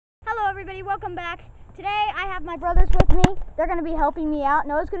everybody, welcome back. Today I have my brothers with me. They're going to be helping me out.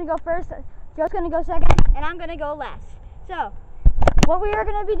 Noah's going to go first, Joe's going to go second, and I'm going to go last. So, what we are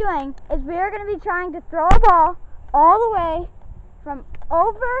going to be doing is we are going to be trying to throw a ball all the way from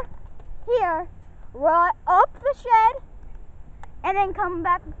over here, right up the shed, and then come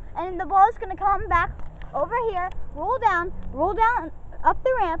back, and the ball is going to come back over here, roll down up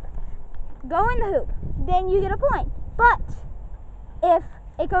the ramp, go in the hoop. Then you get a point. But if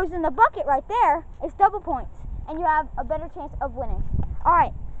it goes in the bucket right there, it's double points, and you have a better chance of winning.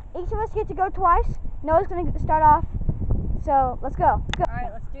 Alright, each of us get to go twice. Noah's going to start off, so let's go.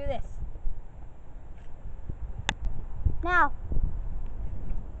 Alright, let's do this. Now.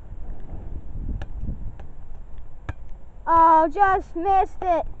 Oh, just missed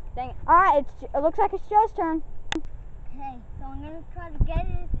it. Dang it. Alright, it looks like it's Joe's turn. Okay, so I'm going to try to get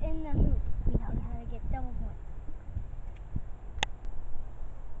it in the hoop. You know how to get double points.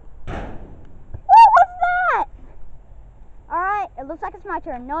 What's that? Alright, it looks like it's my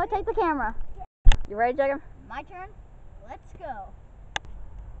turn. Noah, take the camera. You ready, Jacob? My turn? Let's go.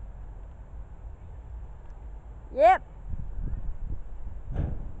 Yep.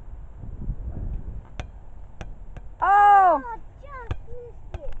 Oh! Just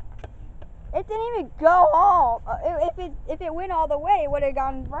missed it. It didn't even go all. If it went all the way, it would have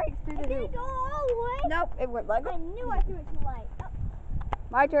gone right through the Did hoop. it go all the way? Nope, it went like. I knew I threw it too light. Oh.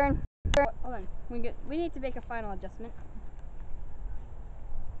 My turn. Hold on. We need to make a final adjustment.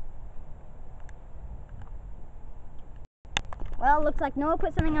 Well, it looks like Noah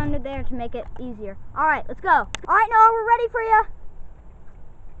put something under there to make it easier. Alright, let's go. Alright, Noah, we're ready for you.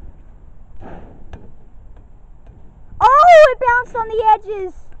 Oh, it bounced on the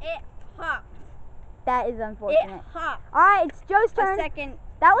edges. It hopped. That is unfortunate. It hopped. Alright, it's Joe's turn. A second.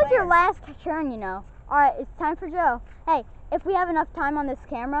 That was your later. last turn, you know. Alright, it's time for Joe. Hey, if we have enough time on this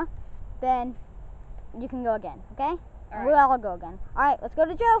camera, then you can go again, okay? Alright. We'll all go again. Alright, let's go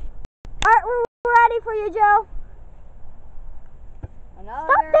to Joe. Alright, we're ready for you, Joe. Stop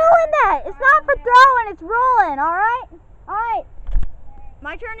doing that! It's not for throwing, it's rolling, alright? Alright.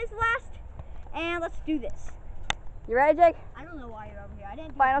 My turn is last, and let's do this. You ready, Jake? I don't know why you're over here. I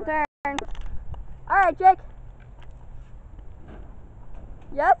didn't do Final it right. turn. Alright, Jake.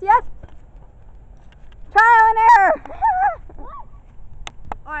 Yes. Trial and error. What?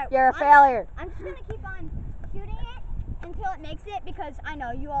 Alright, You're a failure. I'm just going to keep on shooting it until it makes it, because I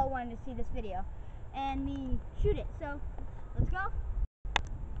know you all wanted to see this video. And me shoot it, so let's go.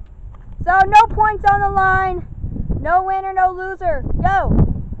 So no points on the line. No winner, no loser. Go.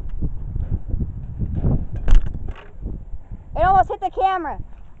 It almost hit the camera.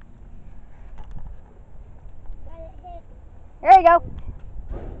 Got it hit. There you go.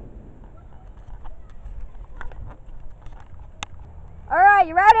 All right,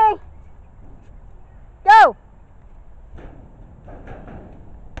 you ready? Go.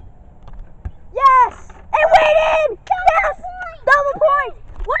 Yes! It went in! Yes! Double point!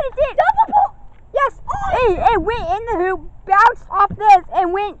 What is it? Double point! Yes! It went in the hoop, bounced off this,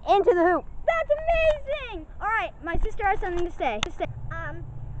 and went into the hoop. That's amazing! Alright, my sister has something to say. If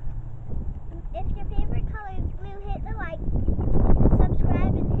your favorite color is blue, hit the like,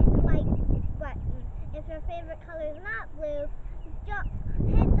 subscribe and hit the like button. If your favorite color is not blue,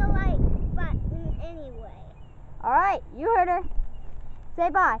 hit the like button anyway. Alright, you heard her. Say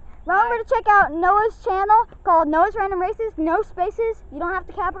bye. Remember to check out Noah's channel called Noah's Random Races. No spaces. You don't have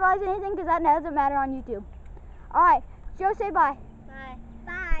to capitalize anything because that doesn't matter on YouTube. Alright, Joe, say bye. Bye.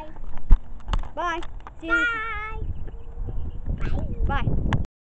 Bye. Bye. See you. Bye. Bye.